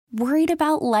Worried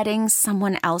about letting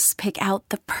someone else pick out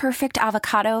the perfect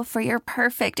avocado for your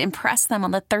perfect impress them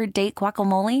on the third date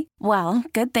guacamole? Well,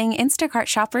 good thing Instacart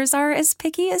shoppers are as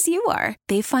picky as you are.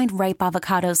 They find ripe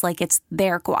avocados like it's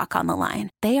their guac on the line.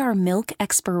 They are milk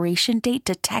expiration date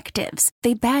detectives.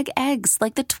 They bag eggs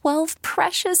like the 12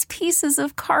 precious pieces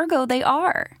of cargo they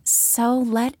are. So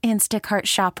let Instacart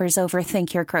shoppers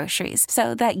overthink your groceries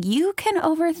so that you can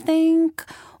overthink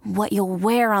what you'll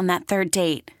wear on that third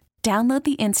date. Download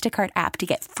the Instacart app to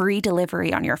get free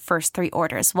delivery on your first 3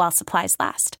 orders while supplies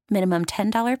last. Minimum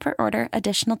 $10 per order.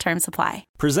 Additional terms apply.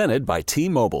 Presented by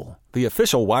T-Mobile, the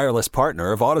official wireless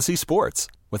partner of Odyssey Sports.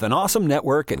 With an awesome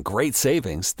network and great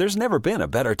savings, there's never been a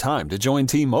better time to join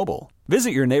T-Mobile. Visit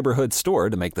your neighborhood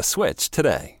store to make the switch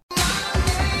today.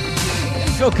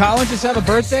 Phil Collins just have a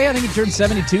birthday. I think he turned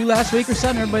 72 last week or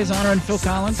something. Everybody's honoring Phil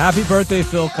Collins. Happy birthday,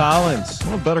 Phil Collins.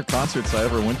 One of the better concerts I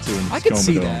ever went to. I could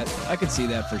see that. I could see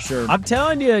that for sure. I'm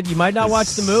telling you, you might not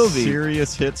watch the movie.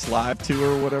 Serious Hits live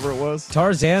tour, whatever it was.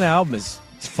 Tarzan album is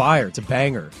fire. It's a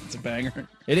banger. It's a banger.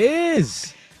 It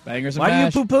is. Bangers and Why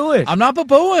mash. do you poo-poo it? I'm not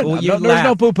poo-pooing. Well, There's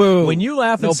no poo-poo. When you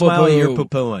laugh and No smile, poo-poo. you're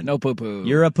poo-pooing. No poo-poo.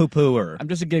 You're a poo-pooer. I'm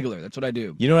just a giggler. That's what I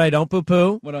do. You know what I don't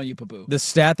poo-poo? What don't you poo-poo? The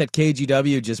stat that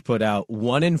KGW just put out,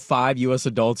 1 in 5 U.S.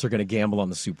 adults are going to gamble on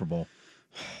the Super Bowl.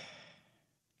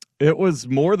 It was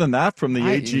more than that from the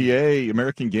AGA,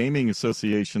 American Gaming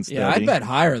Association study. Yeah, I bet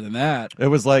higher than that. It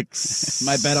was like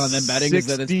my bet on them betting is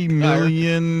that it's 60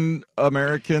 million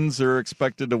Americans are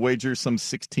expected to wager some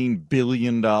 $16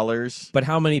 billion. But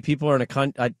how many people are in a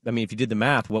country? I mean, if you did the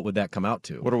math, what would that come out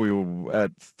to? What are we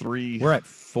at 3? We're at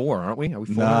 4, aren't we? Are we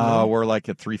 4? No, we're like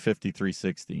at 350,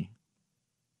 360.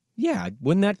 Yeah,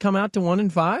 wouldn't that come out to 1 in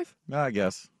 5? I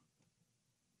guess.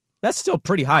 That's still a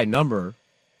pretty high number.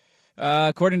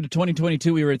 According to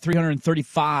 2022, we were at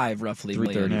 335 roughly.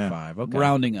 335, okay.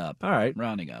 Rounding up. All right.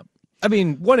 Rounding up. I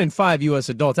mean, 1 in 5 U.S.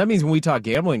 adults. That means when we talk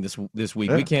gambling this week,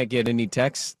 Yeah. we can't get any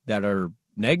texts that are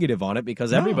negative on it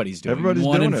because everybody's doing everybody's it.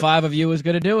 1 doing in it. 5 of you is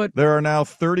going to do it. There are now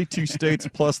 32 states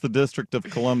plus the District of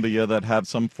Columbia that have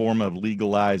some form of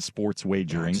legalized sports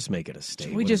wagering. Just make it a state.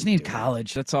 We What just are need doing?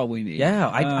 college. That's all we need. Yeah,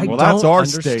 I well, don't that's our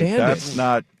understand state. it. That's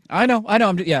not. I know. I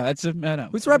know.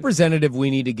 Who's representative we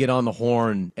need to get on the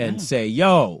horn and say,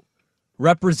 yo,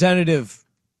 Representative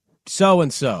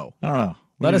so-and-so, I don't know.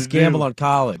 let us gamble on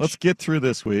college. Let's get through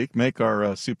this week, make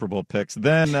our Super Bowl picks.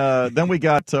 Then we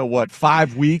got,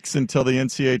 5 weeks until the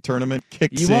NCAA tournament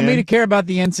kicks in. You want me to care about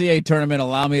the NCAA tournament?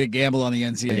 Allow me to gamble on the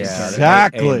NCAA tournament.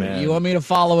 Exactly. Amen. You want me to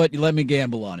follow it? You let me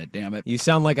gamble on it, damn it. You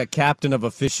sound like a captain of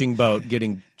a fishing boat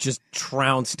getting just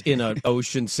trounced in an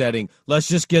ocean setting. Let's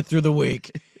just get through the week,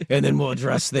 and then we'll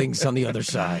address things on the other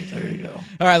side. There you go.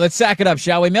 All right, let's sack it up,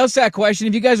 shall we? Mail sack question.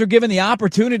 If you guys were given the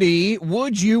opportunity,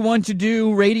 would you want to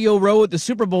do Radio Row at the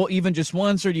Super Bowl even just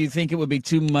once, or do you think it would be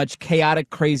too much chaotic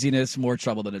craziness, more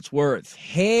trouble than it's worth?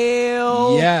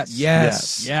 Hell Yes.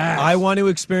 yes. Yes. I want to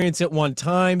experience it one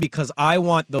time because I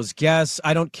want those guests.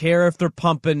 I don't care if they're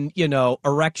pumping,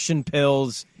 erection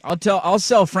pills. I'll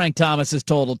sell Frank Thomas's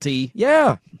Total T.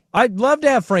 Yeah. I'd love to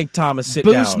have Frank Thomas sit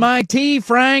down. Boost my tea,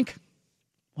 Frank.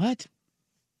 What?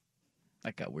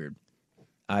 That got weird.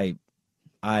 I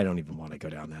don't even want to go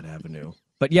down that avenue.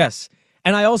 But yes,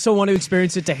 and I also want to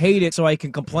experience it to hate it so I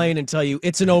can complain and tell you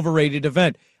it's an overrated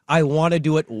event. I want to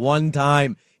do it one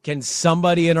time. Can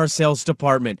somebody in our sales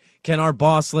department, can our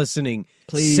boss listening,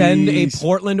 Please send a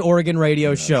Portland, Oregon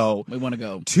radio show We want to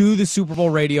go. to the Super Bowl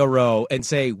Radio Row and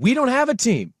say, we don't have a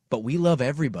team, but we love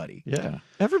everybody. Yeah,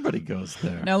 everybody goes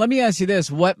there. Now, let me ask you this.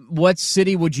 What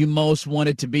city would you most want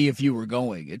it to be if you were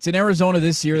going? It's in Arizona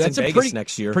this year. It's That's in a Vegas pretty,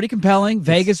 next year. Pretty compelling.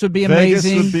 Vegas would be Vegas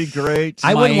amazing. would be great.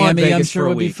 I wouldn't want Miami, Vegas I'm sure, for a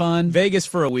would be week. fun. Vegas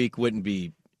for a week wouldn't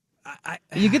be.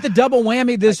 You get the double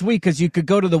whammy this week because you could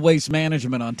go to the Waste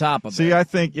Management on top of See, it. I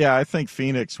think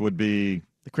Phoenix would be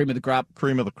The cream of the crop.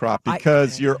 cream of the crop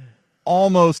because you're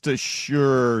almost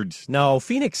assured No,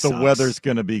 Phoenix the sucks. weather's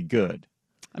going to be good.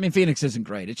 I mean, Phoenix isn't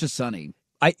great. It's just sunny.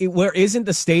 Where isn't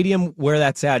the stadium where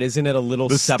that's at? Isn't it a little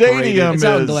The separated? stadium It's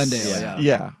out in is- Glendale,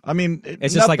 Yeah, I mean,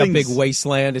 It's just like a big nothing's-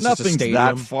 wasteland. It's just a Nothing's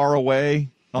stadium. that far away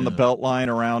on the belt line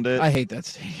around it. I hate that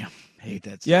stadium. Hate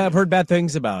that stadium. Yeah, I've heard bad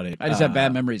things about it. I just have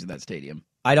bad memories of that stadium.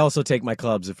 I'd also take my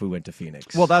clubs if we went to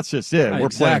Phoenix. Well, that's just it. We're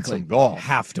Exactly. playing some golf.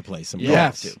 have to play some You golf.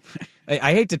 have to.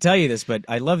 I hate to tell you this, but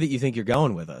I love that you think you're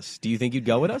going with us. Do you think you'd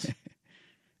go with us?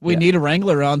 We need a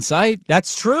wrangler on site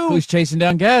That's true. who's chasing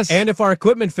down guests. And if our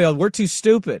equipment failed, we're too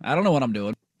stupid. I don't know what I'm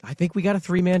doing. I think we got a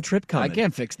 3-man trip coming. I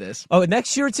can't fix this. Oh,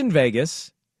 next year it's in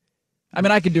Vegas. I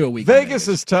mean, I could do a week. in Vegas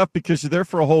is tough because you're there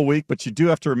for a whole week, but you do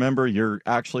have to remember you're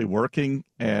actually working,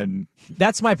 and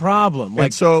That's my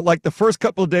problem. so like the first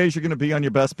couple of days you're going to be on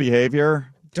your best behavior.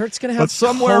 Dirt's going to But have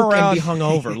somewhere Coke around and be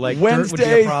hungover. Like Wednesday, Dirt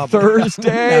would be a problem.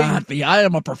 Thursday, Not be. I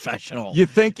am a professional. you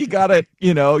think you got it,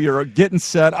 you're getting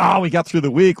set. Oh, we got through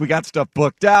the week. We got stuff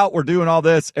booked out. We're doing all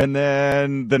this. And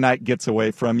then the night gets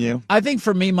away from you. I think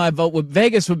for me, my vote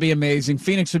Vegas would be amazing.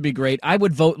 Phoenix would be great. I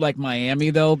would vote like Miami,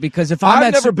 though, because if I'm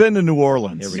I've never been to New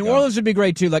Orleans. New Orleans would be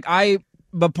great, too.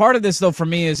 But part of this, though, for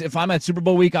me is if I'm at Super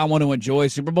Bowl week, I want to enjoy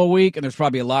Super Bowl week, and there's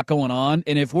probably a lot going on.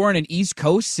 And if we're in an East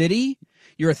Coast city,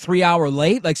 you're a 3 hour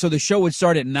late. So the show would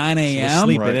start at 9 a.m.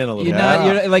 Sleeping in a little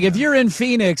bit. If you're in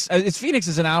Phoenix, Phoenix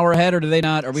is an hour ahead, or do they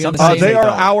not? Are we on the same? They are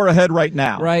an hour ahead right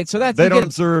now. Right. So they don't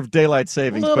observe daylight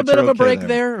savings. A little but bit of a okay break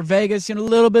there. Vegas, a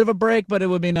little bit of a break, but it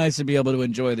would be nice to be able to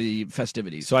enjoy the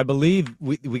festivities. So I believe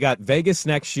we got Vegas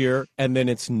next year, and then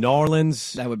it's New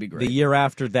Orleans. That would be great. The year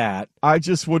after that. I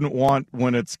just wouldn't want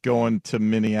when it's going to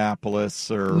Minneapolis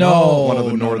or one of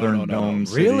the northern dome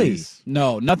cities. Really?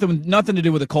 No, nothing to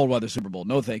do with the cold weather Super Bowl.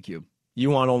 No, thank you. You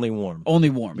want only warm. Only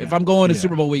warm. Yeah. If I'm going to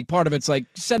Super Bowl week, part of it's like,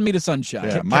 send me to Sunshine.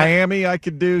 Yeah. Miami I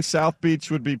could do. South Beach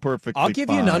would be perfect. I'll give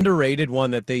you an underrated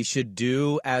one that they should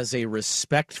do as a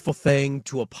respectful thing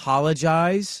to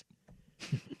apologize.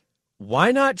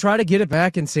 Why not try to get it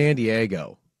back in San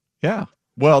Diego? Yeah.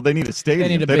 Well, they need a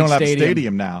stadium. They don't have a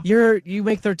stadium now. You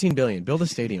make $13 billion. Build a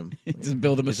stadium. Just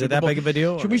build them a Is Super it that Bowl. big of a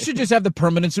deal? We should just have the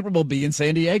permanent Super Bowl be in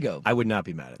San Diego. I would not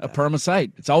be mad at that. A perma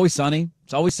site. It's always sunny.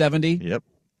 It's always 70. Yep.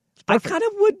 I kind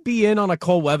of would be in on a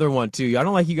cold weather one too. I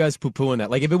don't like you guys poo-pooing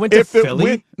that. Like if it went to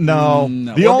Philly, No.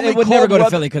 It would never go to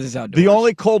Philly because it's outdoors. The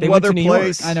only cold weather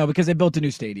place. I know, because they built a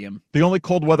new stadium. The only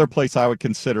cold weather place I would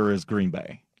consider is Green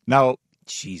Bay. Now,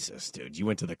 Jesus, dude, you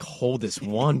went to the coldest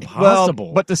one possible.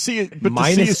 Well, but to see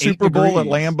a Super Bowl at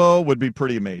Lambeau would be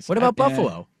pretty amazing. What about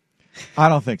Buffalo? I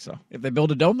don't think so. If they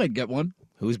build a dome, they'd get one.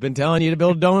 Who's been telling you to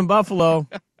build a dome in Buffalo?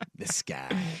 This guy.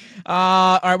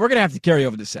 All right, we're going to have to carry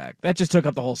over the sack. That just took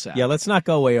up the whole sack. Yeah, let's not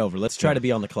go way over. Let's try to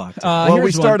be on the clock.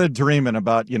 We started dreaming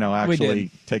about,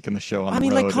 actually taking the show on the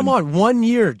road. Come on, 1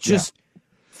 year. Just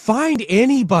find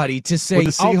anybody to say, would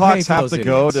the Seahawks have to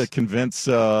go to convince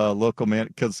local man?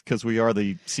 Because we are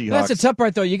the Seahawks. That's the tough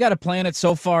part, though. You got to plan it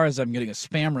so far, as I'm getting a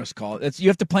spam risk call. You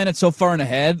have to plan it so far in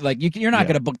ahead. Like, you're not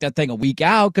going to book that thing a week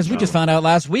out, because we just found out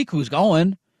last week who's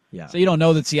going. Yeah. So you don't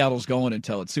know that Seattle's going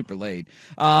until it's super late.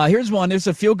 Here's one. There's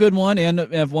a feel-good one and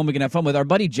one we can have fun with. Our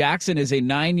buddy Jackson is a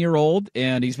 9-year-old,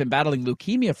 and he's been battling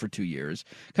leukemia for 2 years.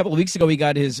 A couple of weeks ago, he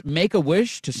got his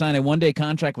Make-A-Wish to sign a one-day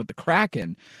contract with the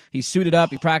Kraken. He suited up.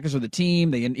 He practiced with the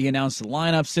team. He announced the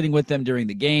lineup, sitting with them during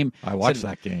the game. I watched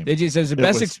that game. He says it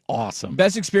was awesome.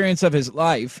 Best experience of his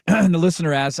life. And the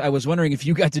listener asks, I was wondering if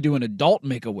you got to do an adult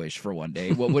Make-A-Wish for one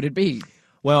day, what would it be?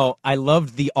 Well, I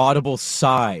loved the audible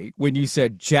sigh when you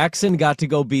said Jackson got to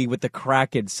go be with the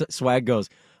Kraken. Swag goes,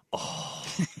 oh.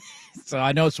 So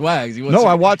I know Swags.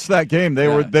 I watched that game.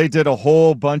 They did a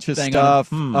whole bunch of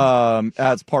stuff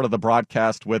as part of the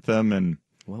broadcast with them. And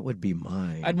what would be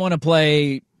mine? I'd want to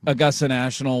play Augusta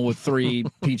National with 3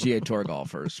 PGA Tour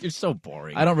golfers. You're so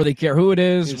boring. I don't really care who it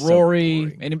is. You're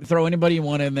Rory, throw anybody you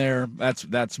want in there.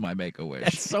 That's my Make-A-Wish.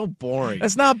 That's so boring.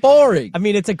 That's not boring. I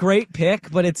mean, it's a great pick,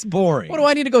 but it's boring. What do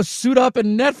I need to go suit up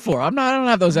and net for? I don't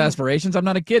have those aspirations. I'm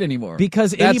not a kid anymore.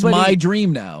 Because that's my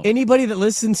dream now. Anybody that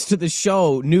listens to the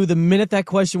show knew the minute that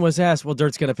question was asked, well,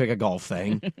 Dirt's going to pick a golf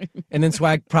thing. And then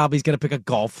Swag probably is going to pick a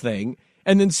golf thing.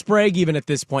 And then Sprague, even at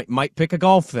this point, might pick a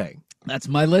golf thing. That's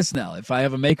my list now. If I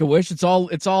have a Make-A-Wish, it's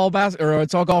all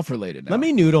golf related now. Let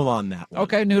me noodle on that one.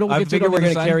 Okay, noodle. I figure we're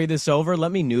going to carry this over.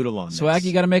 Let me noodle on this. Swag,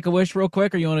 you got to make a wish real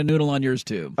quick, or you want to noodle on yours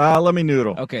too? Let me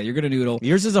noodle. Okay, you're going to noodle.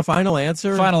 Yours is a final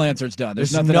answer? Final answer, it's done.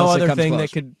 There's nothing no else other that comes thing close.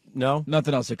 that could, no?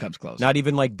 Nothing else that comes close. Not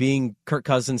even like being Kirk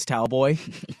Cousins' towel boy?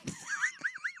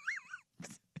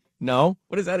 No?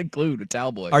 What does that include, a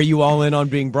towel boy? Are you all in on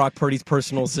being Brock Purdy's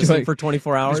personal assistant for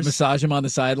 24 hours? Just massage him on the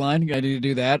sideline? I need to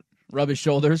do that? Rub his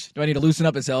shoulders? Do I need to loosen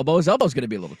up his elbow? His elbow's going to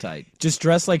be a little tight. Just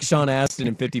dress like Sean Astin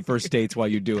in 51st States while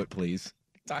you do it, please.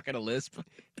 Talking a lisp.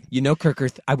 You know, Kirk,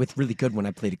 I was really good when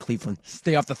I played at Cleveland.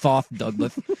 Stay off the Thoth,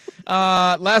 Douglas.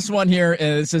 Last one here.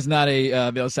 This is not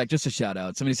a mail sack, just a shout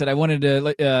out. Somebody said, I wanted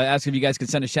to ask if you guys could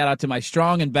send a shout out to my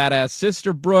strong and badass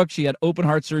sister, Brooke. She had open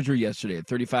heart surgery yesterday at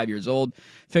 35 years old.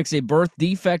 Fixed a birth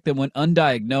defect that went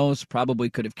undiagnosed. Probably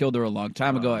could have killed her a long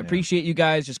time ago. I appreciate you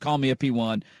guys. Just call me a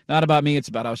P1. Not about me. It's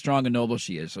about how strong and noble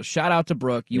she is. So shout out to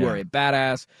Brooke. You are a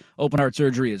badass. Open heart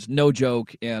surgery is no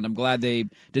joke. And I'm glad they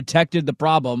detected the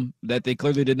problem that they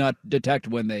clearly did not detect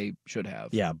when they should have.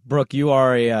 Yeah, Brooke, you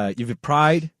are you have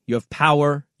pride. You have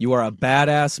power. You are a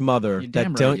badass mother You're that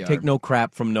damn right don't you take are. no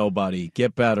crap from nobody.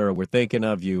 Get better. We're thinking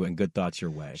of you, and good thoughts your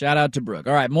way. Shout out to Brooke.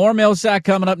 All right, more mail sack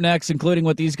coming up next, including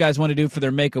what these guys want to do for their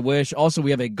Make-A-Wish. Also,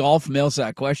 we have a golf mail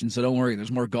sack question, so don't worry,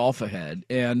 there's more golf ahead,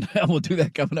 and we'll do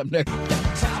that coming up next.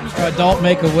 Our adult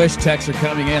Make-A-Wish texts are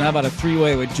coming in. How about a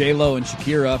three-way with J-Lo and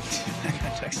Shakira?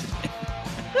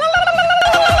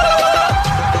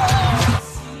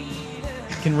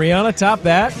 Can Rihanna top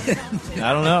that?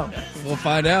 I don't know. We'll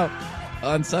find out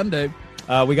on Sunday.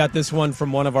 We got this one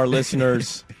from one of our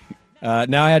listeners.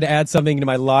 Now I had to add something to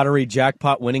my lottery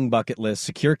jackpot winning bucket list.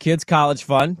 Secure kids' college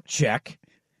fund, check.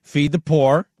 Feed the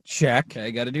poor, check.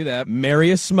 Okay, got to do that.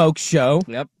 Marry a smoke show,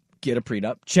 Yep. get a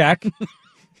prenup, check.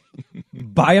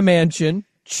 Buy a mansion,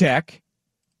 check.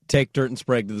 Take Dirt and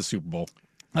Sprague to the Super Bowl.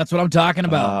 That's what I'm talking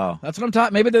about. That's what I'm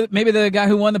talking. Maybe the guy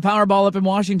who won the Powerball up in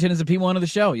Washington is a P1 of the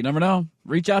show. You never know.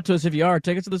 Reach out to us if you are.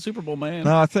 Take us to the Super Bowl, man.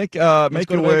 No, I think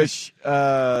Make-A-Wish, this you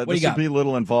got? would be a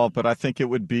little involved, but I think it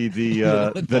would be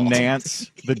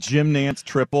the Jim Nance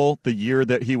triple, the year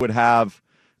that he would have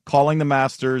calling the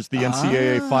Masters, the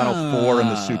NCAA Final Four, and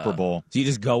the Super Bowl. So you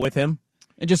just go with him?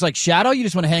 And just like Shadow, you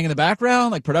just want to hang in the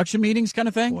background, like production meetings kind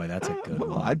of thing? Boy, that's a good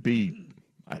Well, one.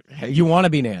 hey, You want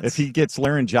to be Nance. if he gets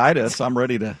laryngitis, I'm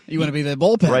ready to You want to be the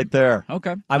bullpen? right there.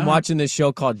 Okay. I'm All right. watching this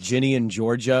show called Ginny in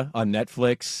Georgia on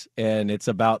Netflix, and it's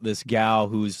about this gal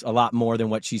who's a lot more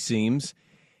than what she seems.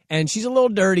 And she's a little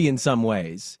dirty in some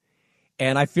ways.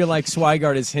 And I feel like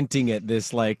Swigart is hinting at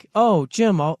this, like, "Oh,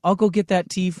 Jim, I'll go get that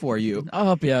tea for you. I'll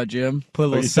help you out, Jim. Put a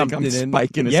little you think something I'm in."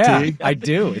 spiking his yeah, tea? I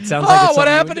do. It sounds like it's What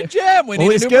something you happened would to do. Jim? We Well,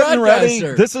 need he's a new getting ready.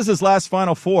 broadcaster. This is his last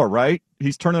Final Four, right?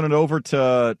 He's turning it over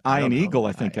to Iron know. Eagle,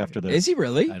 I think, after this. Is he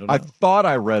really? I don't know. I thought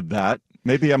I read that.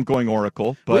 Maybe I'm going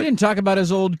Oracle, We but didn't talk about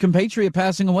his old compatriot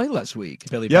passing away last week.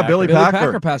 Billy yeah, Packer. Billy Billy Packer.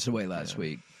 Packer passed away last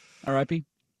week. R.I.P.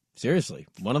 Seriously,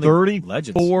 one of the 34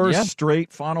 legends. Yeah.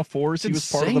 straight Final Fours. He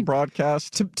was part of the insane.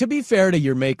 broadcast. To be fair to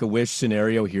your Make-A-Wish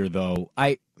scenario here, though,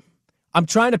 I'm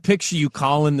trying to picture you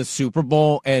calling the Super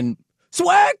Bowl, and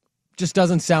swag just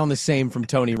doesn't sound the same from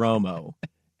Tony Romo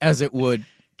as it would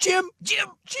Jim,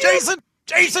 Jason.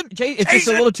 Jay, it's just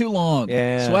a little too long.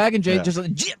 Yeah. Swag and Jay Yeah. just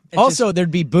it's Also,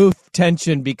 there'd be booth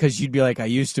tension because you'd be like, I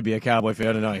used to be a Cowboy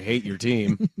fan, and now I hate your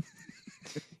team.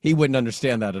 He wouldn't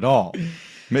understand that at all.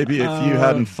 Maybe if you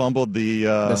hadn't fumbled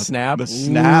the snap? I'd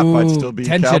still be a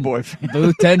tension. Cowboy fan.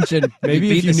 Booth tension. Maybe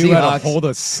beat if you the knew how to Seahawks. hold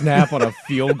a snap on a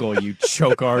field goal, you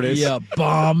choke artist. Yeah,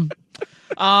 bomb.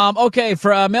 Okay,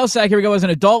 for mail sack, here we go. As an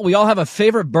adult, we all have a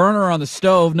favorite burner on the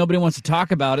stove. Nobody wants to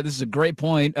talk about it. This is a great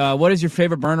point. What is your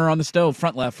favorite burner on the stove?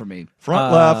 Front left for me.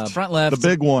 Front left. Front left. The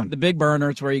big one. The big burner.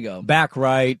 It's where you go. Back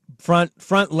right.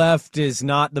 Front left is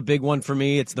not the big one for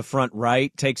me. It's the front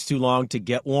right. Takes too long to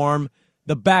get warm.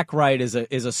 The back right is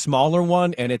a smaller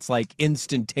one, and it's like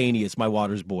instantaneous. My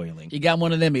water's boiling. You got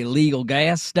one of them illegal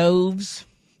gas stoves?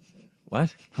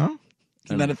 What?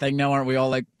 Isn't that a thing now? Aren't we all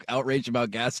like outraged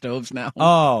about gas stoves now?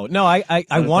 Oh, no, I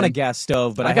want a thing? gas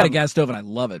stove, but I got a haven't- gas stove and I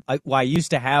love it. I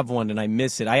used to have one, and I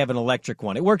miss it. I have an electric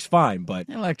one. It works fine, but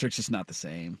Electric's just not the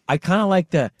same. I kind of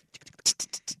like the...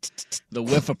 The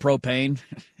whiff of propane.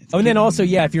 Oh, and then also,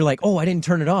 yeah, if you're like, oh, I didn't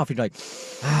turn it off, you're like,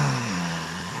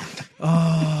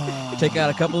 Take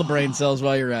out a couple of brain cells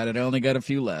while you're at it. I only got a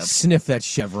few left. sniff that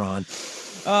Chevron.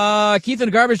 Keith in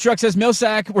the garbage truck says,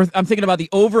 Millsack, I'm thinking about the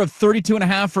over of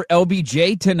 32.5 for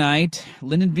LBJ tonight.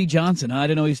 Lyndon B. Johnson, I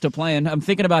didn't know he's still playing. I'm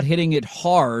thinking about hitting it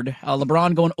hard.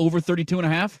 LeBron going over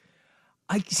 32.5.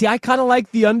 I kind of like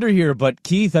the under here, but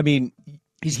Keith, I mean...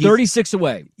 He's 36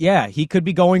 away. Yeah, he could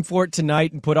be going for it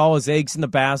tonight and put all his eggs in the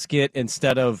basket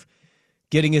instead of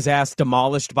getting his ass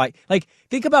demolished by... Like,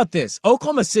 think about this.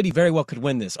 Oklahoma City very well could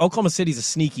win this. Oklahoma City's a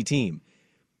sneaky team.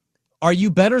 Are you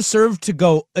better served to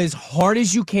go as hard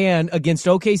as you can against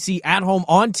OKC at home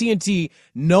on TNT,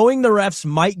 knowing the refs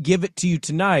might give it to you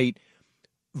tonight,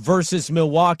 versus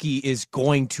Milwaukee is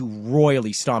going to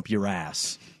royally stomp your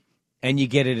ass, and you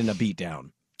get it in a beatdown?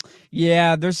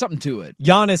 Yeah, there's something to it.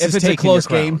 Giannis If is it's a taking close your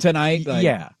crown. game tonight, like,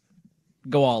 Yeah.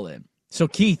 go all in. So,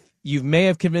 Keith, you may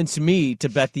have convinced me to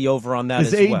bet the over on that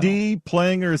Is as well. AD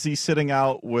playing or is he sitting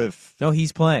out with? No,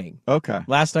 he's playing. Okay.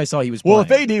 Last I saw, he was playing. Well,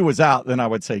 if AD was out, then I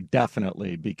would say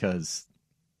definitely because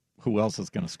who else is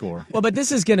going to score? Well, but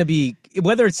this is going to be,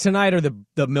 whether it's tonight or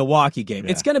the Milwaukee game,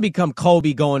 it's going to become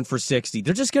Kobe going for 60.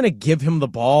 They're just going to give him the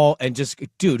ball and just,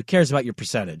 dude, who cares about your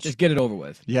percentage? Just get it over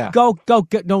with. Yeah. Go,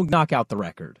 don't knock out the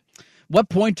record. What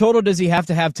point total does he have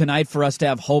to have tonight for us to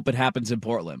have hope it happens in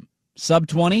Portland? Sub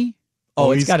 20?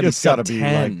 Oh, it's got to be gotta sub be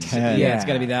 10. like 10. Yeah, it's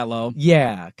got to be that low.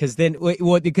 Yeah, because then,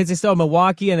 because it's still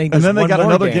Milwaukee, and I think And there's then they one got more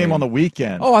another game on the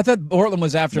weekend. Oh, I thought Portland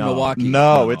was after No. Milwaukee.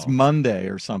 No, it's Monday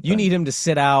or something. You need him to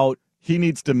sit out he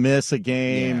needs to miss a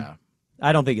game. Yeah.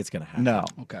 I don't think it's going to happen. No.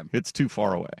 Okay. It's too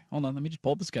far away. Hold on, let me just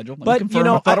pull up the schedule. Let me But, confirm. you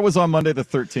know, I thought it was on Monday the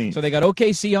 13th. So they got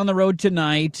OKC on the road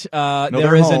tonight.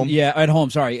 they're home. Yeah, at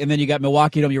home, sorry. And then you got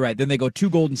Milwaukee at home, you're right. Then they go to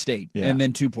Golden State and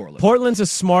then to Portland. Portland's a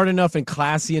smart enough and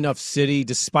classy enough city,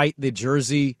 despite the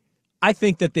jersey. I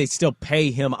think that they still pay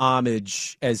him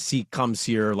homage as he comes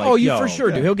here. Like, for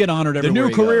sure do. He'll get honored the everywhere new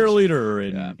he career goes. leader,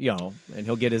 and and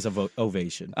he'll get his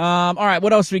ovation. All right,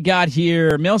 what else we got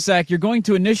here? Millsack, you're going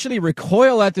to initially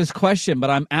recoil at this question, but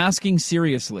I'm asking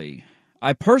seriously.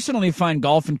 I personally find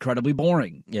golf incredibly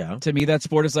boring. Yeah. To me, that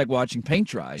sport is like watching paint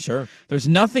dry. Sure. There's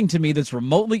nothing to me that's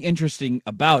remotely interesting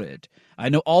about it. I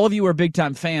know all of you are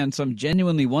big-time fans, so I'm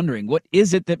genuinely wondering, what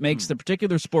is it that makes the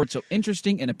particular sport so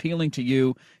interesting and appealing to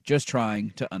you? Just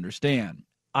trying to understand.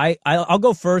 I'll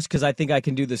go first because I think I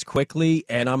can do this quickly,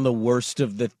 and I'm the worst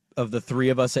of the three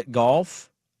of us at golf.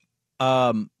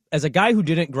 As a guy who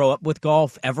didn't grow up with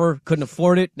golf ever, couldn't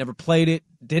afford it, never played it,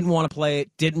 didn't want to play it,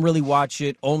 didn't really watch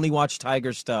it, only watched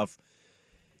Tiger stuff,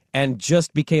 and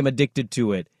just became addicted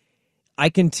to it. I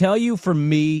can tell you, for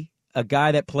me, a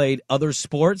guy that played other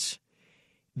sports,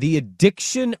 the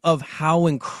addiction of how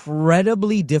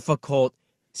incredibly difficult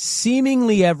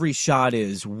seemingly every shot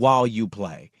is while you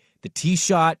play. The tee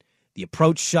shot, the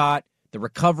approach shot, the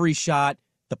recovery shot,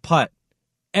 the putt.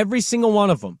 Every single one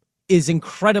of them is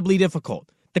incredibly difficult.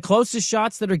 The closest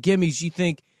shots that are gimmies, you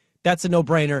think, that's a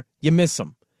no-brainer, you miss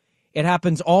them. It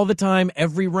happens all the time,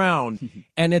 every round,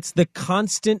 and it's the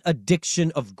constant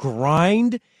addiction of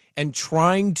grind and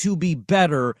trying to be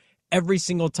better every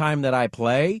single time that I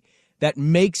play that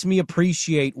makes me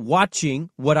appreciate watching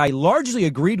what I largely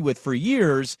agreed with for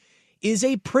years is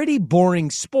a pretty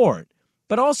boring sport.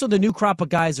 But also the new crop of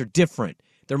guys are different.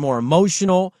 They're more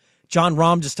emotional. John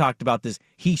Rahm just talked about this.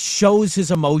 He shows his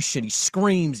emotion. He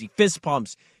screams. He fist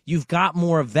pumps. You've got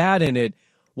more of that in it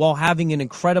while having an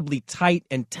incredibly tight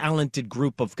and talented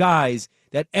group of guys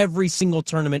that every single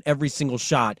tournament, every single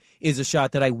shot is a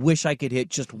shot that I wish I could hit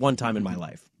just one time in my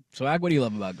life. So, Ag, what do you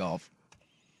love about golf?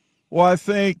 Well, I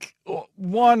think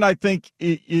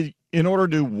in order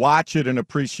to watch it and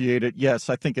appreciate it, yes,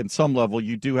 I think in some level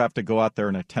you do have to go out there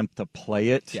and attempt to play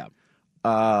it. Yeah.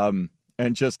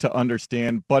 And just to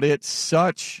understand, but it's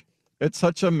such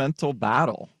a mental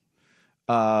battle.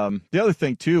 The other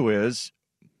thing too is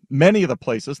many of the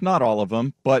places, not all of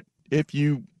them, but if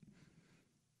you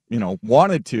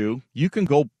wanted to, you can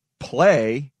go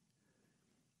play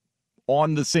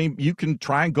on the same, you can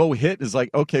try and go hit. Is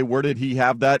like, okay, where did he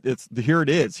have that? Here it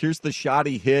is. Here's the shot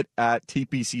he hit at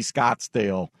TPC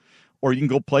Scottsdale. Or you can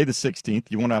go play the 16th.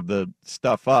 You want to have the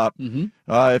stuff up. Mm-hmm.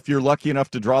 If you're lucky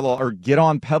enough to or get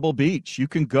on Pebble Beach, you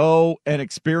can go and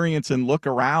experience and look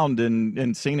around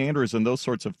in St. Andrews and those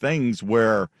sorts of things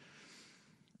where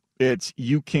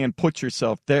you can put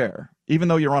yourself there. Even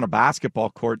though you're on a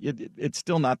basketball court, it's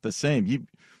still not the same.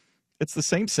 It's the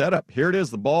same setup. Here it is,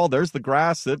 the ball. There's the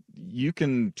grass that you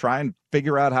can try and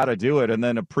figure out how to do it and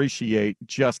then appreciate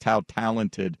just how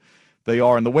talented they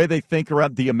are. And the way they think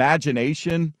around the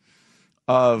imagination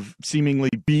of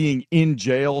seemingly being in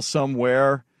jail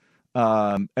somewhere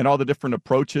and all the different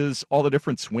approaches, all the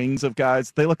different swings of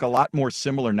guys, they look a lot more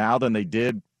similar now than they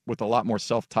did with a lot more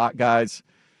self-taught guys.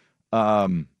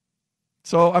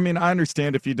 So, I mean, I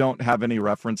understand if you don't have any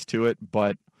reference to it,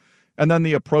 and then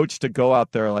the approach to go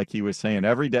out there, like he was saying,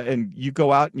 every day, and you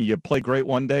go out and you play great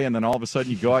one day, and then all of a sudden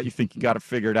you go out, you think you got it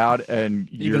figured out, and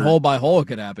even hole by hole it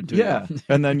could happen to you. Yeah,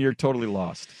 and then you're totally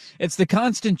lost. It's the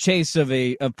constant chase of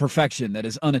perfection that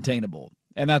is unattainable,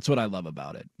 and that's what I love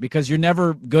about it, because you're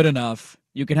never good enough.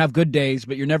 You can have good days,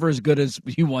 but you're never as good as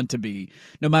you want to be,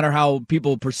 no matter how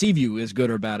people perceive you as good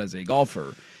or bad as a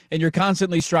golfer. And you're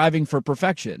constantly striving for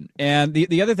perfection. And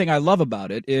the other thing I love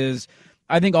about it is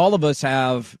I think all of us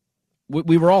have –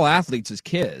 we were all athletes as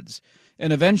kids.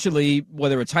 And eventually,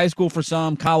 whether it's high school for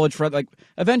some, college for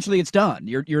eventually it's done.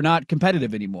 You're not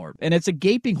competitive anymore, and it's a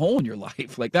gaping hole in your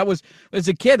life. Like that was as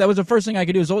a kid, that was the first thing I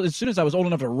could do. As soon as I was old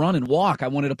enough to run and walk, I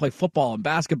wanted to play football and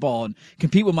basketball and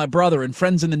compete with my brother and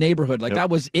friends in the neighborhood. Like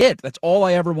that was it. That's all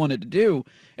I ever wanted to do.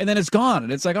 And then it's gone,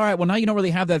 and it's like, all right, well now you don't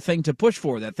really have that thing to push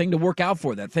for, that thing to work out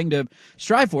for, that thing to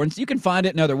strive for. And so you can find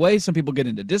it in other ways. Some people get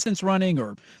into distance running,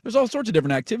 or there's all sorts of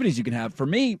different activities you can have. For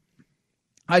me,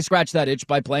 I scratch that itch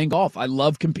by playing golf. I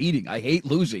love competing. I hate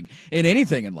losing in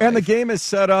anything in life. And the game is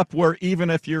set up where even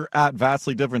if you're at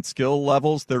vastly different skill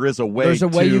levels, there is a way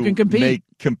you can compete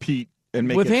and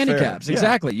make with it handicaps. Fair.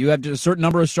 Exactly. You have a certain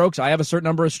number of strokes. I have a certain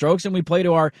number of strokes, and we play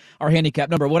to our handicap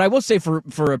number. What I will say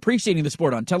for appreciating the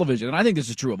sport on television, and I think this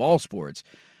is true of all sports,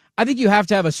 I think you have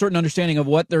to have a certain understanding of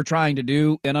what they're trying to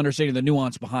do and understanding the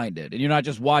nuance behind it. And you're not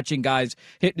just watching guys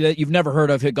hit that you've never heard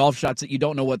of hit golf shots that you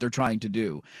don't know what they're trying to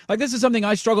do. Like, this is something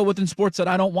I struggle with in sports that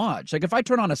I don't watch. Like, if I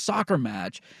turn on a soccer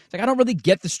match, it's like I don't really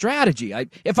get the strategy.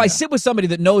 If I sit with somebody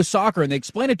that knows soccer and they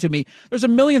explain it to me, there's a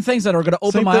million things that are going to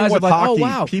open my eyes. Of like, hockey. Oh,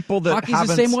 wow. People that hockey's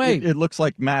the same way. It looks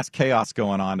like mass chaos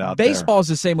going on out there. Baseball's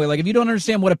the same way. Like, if you don't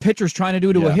understand what a pitcher's trying to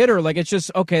do to a hitter, like, it's just,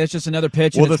 okay, it's just another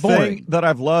pitch, and it's boring. The thing that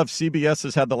I've loved, CBS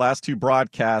has had the last two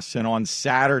broadcasts, and on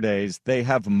Saturdays they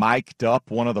have mic'd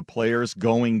up one of the players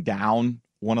going down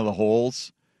one of the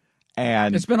holes.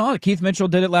 And it's been on. Keith Mitchell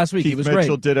did it last week. He was Keith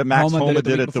Mitchell great. did it. Max Homa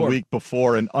did it the before. week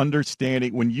before. And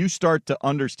understanding, when you start to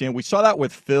understand, we saw that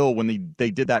with Phil when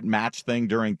they did that match thing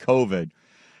during COVID.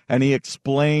 And he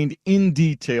explained in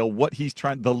detail what he's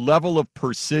trying, the level of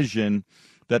precision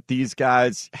that these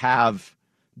guys have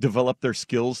developed their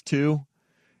skills to.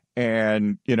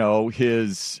 And, they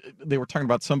were talking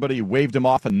about somebody waved him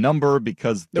off a number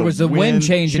because there was a wind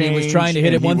change and he was trying to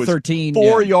hit it 113.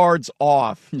 4 yards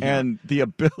off. And the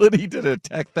ability to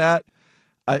detect that,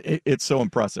 it's so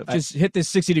impressive. Just hit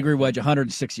this 60-degree wedge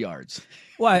 106 yards.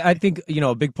 Well, I think,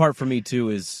 a big part for me, too,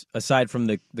 is aside from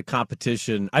the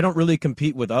competition, I don't really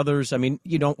compete with others. I mean,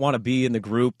 you don't want to be in the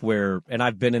group where, and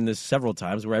I've been in this several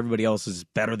times, where everybody else is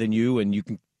better than you and you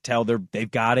can tell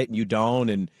they've got it and you don't,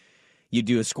 and you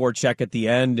do a score check at the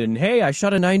end, and hey, I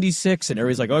shot a 96, and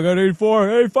everybody's like, I got 84,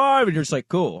 85, and you're just like,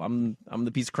 cool, I'm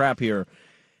the piece of crap here.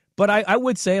 But I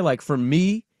would say, like, for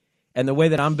me and the way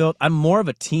that I'm built, I'm more of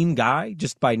a team guy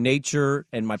just by nature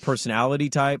and my personality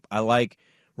type. I like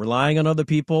relying on other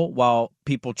people while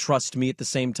people trust me at the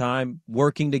same time,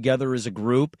 working together as a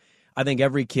group. I think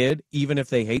every kid, even if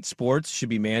they hate sports, should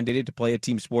be mandated to play a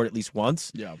team sport at least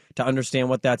once to understand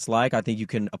what that's like. I think you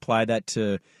can apply that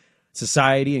to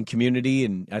society and community,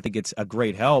 and I think it's a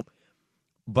great help.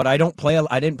 But I didn't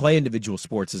play individual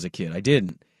sports as a kid. I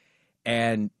didn't.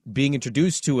 And being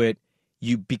introduced to it,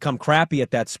 you become crappy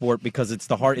at that sport because it's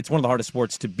one of the hardest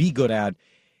sports to be good at.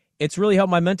 It's really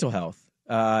helped my mental health.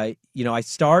 I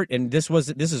start, and this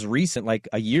is recent, like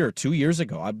a year, 2 years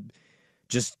ago. I'm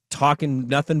just talking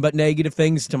nothing but negative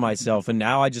things to myself, and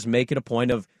now I just make it a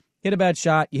point of hit a bad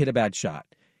shot, you hit a bad shot.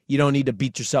 You don't need to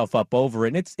beat yourself up over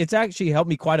it. And it's actually helped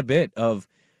me quite a bit of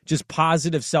just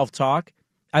positive self-talk.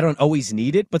 I don't always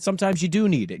need it, but sometimes you do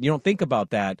need it. You don't think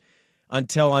about that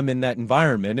until I'm in that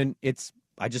environment, and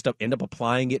I just end up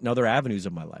applying it in other avenues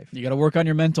of my life. You got to work on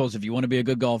your mentals if you want to be a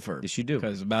good golfer. Yes, you do.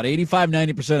 Because about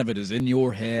 85-90% of it is in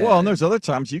your head. Well, and there's other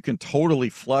times you can totally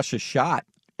flush a shot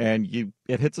and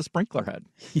it hits a sprinkler head.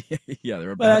 Yeah,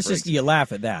 they're. But that's just, you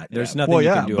laugh at that. There's nothing you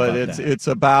can do about that. But it's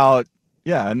about.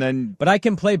 Yeah, and then... But I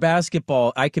can play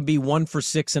basketball. I can be 1 for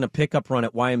 6 in a pickup run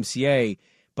at YMCA,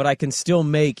 but I can still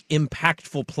make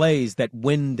impactful plays that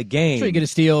win the game. Sure, you get a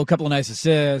steal, a couple of nice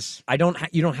assists. You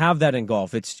don't have that in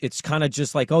golf. It's kind of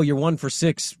just like, oh, you're 1 for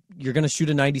 6. You're going to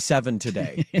shoot a 97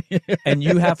 today. And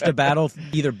you have to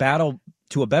either battle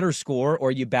to a better score, or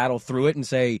you battle through it and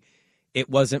say, it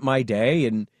wasn't my day,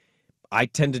 and I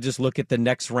tend to just look at the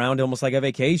next round almost like a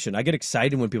vacation. I get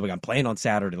excited when people are like, I'm playing on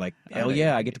Saturday. Like, hell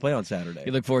yeah, I get to play on Saturday.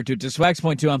 You look forward to it. To Swag's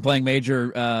point, too, I'm playing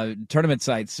major tournament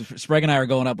sites. Sprague and I are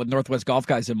going up with Northwest Golf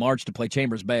Guys in March to play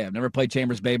Chambers Bay. I've never played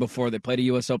Chambers Bay before. They played a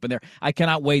U.S. Open there. I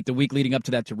cannot wait the week leading up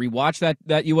to that to rewatch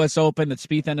that U.S. Open that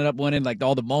Spieth ended up winning, like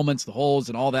all the moments, the holes,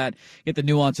 and all that. Get the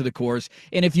nuance of the course.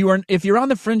 And if you're on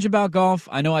the fringe about golf,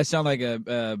 I know I sound like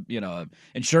a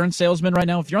insurance salesman right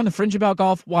now. If you're on the fringe about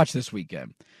golf, watch this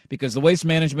weekend. Because the Waste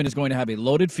Management is going to have a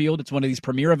loaded field. It's one of these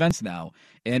premier events now,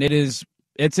 and it's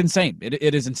insane.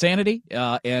 It is insanity,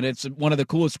 and it's one of the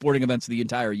coolest sporting events of the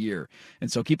entire year.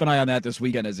 And so keep an eye on that this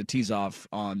weekend as it tees off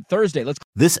on Thursday.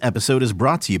 This episode is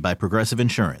brought to you by Progressive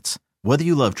Insurance. Whether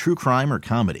you love true crime or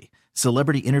comedy,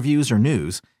 celebrity interviews or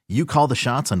news, you call the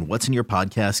shots on what's in your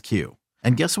podcast queue.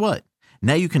 And guess what?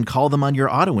 Now you can call them on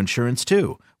your auto insurance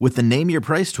too with the Name Your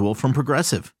Price tool from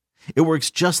Progressive. It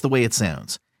works just the way it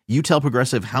sounds. You tell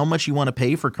Progressive how much you want to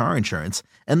pay for car insurance,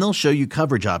 and they'll show you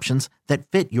coverage options that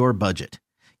fit your budget.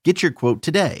 Get your quote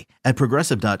today at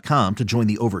Progressive.com to join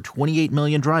the over 28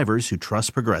 million drivers who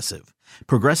trust Progressive.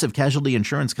 Progressive Casualty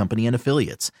Insurance Company and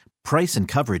Affiliates. Price and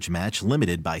coverage match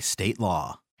limited by state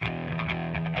law.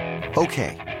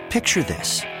 Okay, picture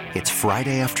this. It's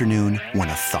Friday afternoon when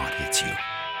a thought hits you.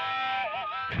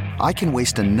 I can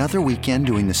waste another weekend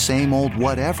doing the same old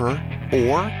whatever,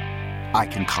 or I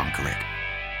can conquer it.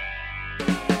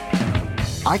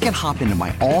 I can hop into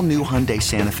my all-new Hyundai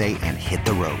Santa Fe and hit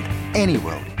the road. Any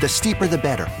road. The steeper, the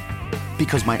better.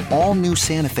 Because my all-new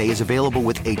Santa Fe is available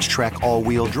with H-Track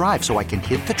all-wheel drive, so I can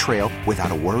hit the trail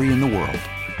without a worry in the world.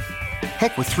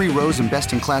 Heck, with 3 rows and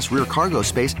best-in-class rear cargo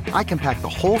space, I can pack the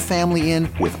whole family in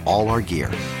with all our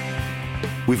gear.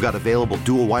 We've got available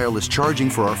dual wireless charging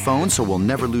for our phones, so we'll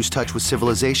never lose touch with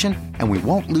civilization, and we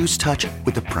won't lose touch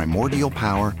with the primordial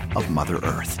power of Mother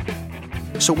Earth.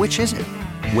 So which is it?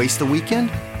 Waste the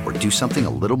weekend or do something a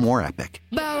little more epic?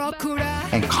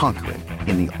 And conquer it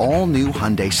in the all-new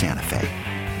Hyundai Santa Fe.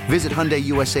 Visit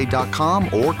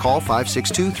HyundaiUSA.com or call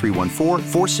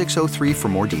 562-314-4603 for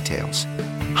more details.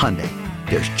 Hyundai,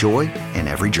 there's joy in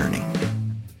every journey.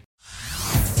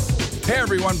 Hey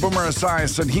everyone, Boomer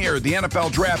Esiason here. The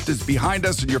NFL Draft is behind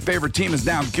us and your favorite team is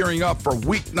now gearing up for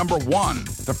week number 1.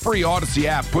 The free Odyssey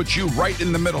app puts you right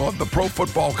in the middle of the pro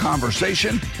football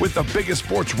conversation with the biggest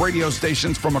sports radio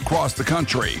stations from across the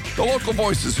country. The local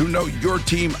voices who know your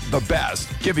team the best,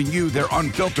 giving you their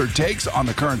unfiltered takes on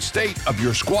the current state of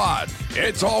your squad.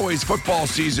 It's always football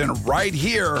season right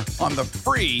here on the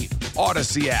free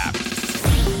Odyssey app.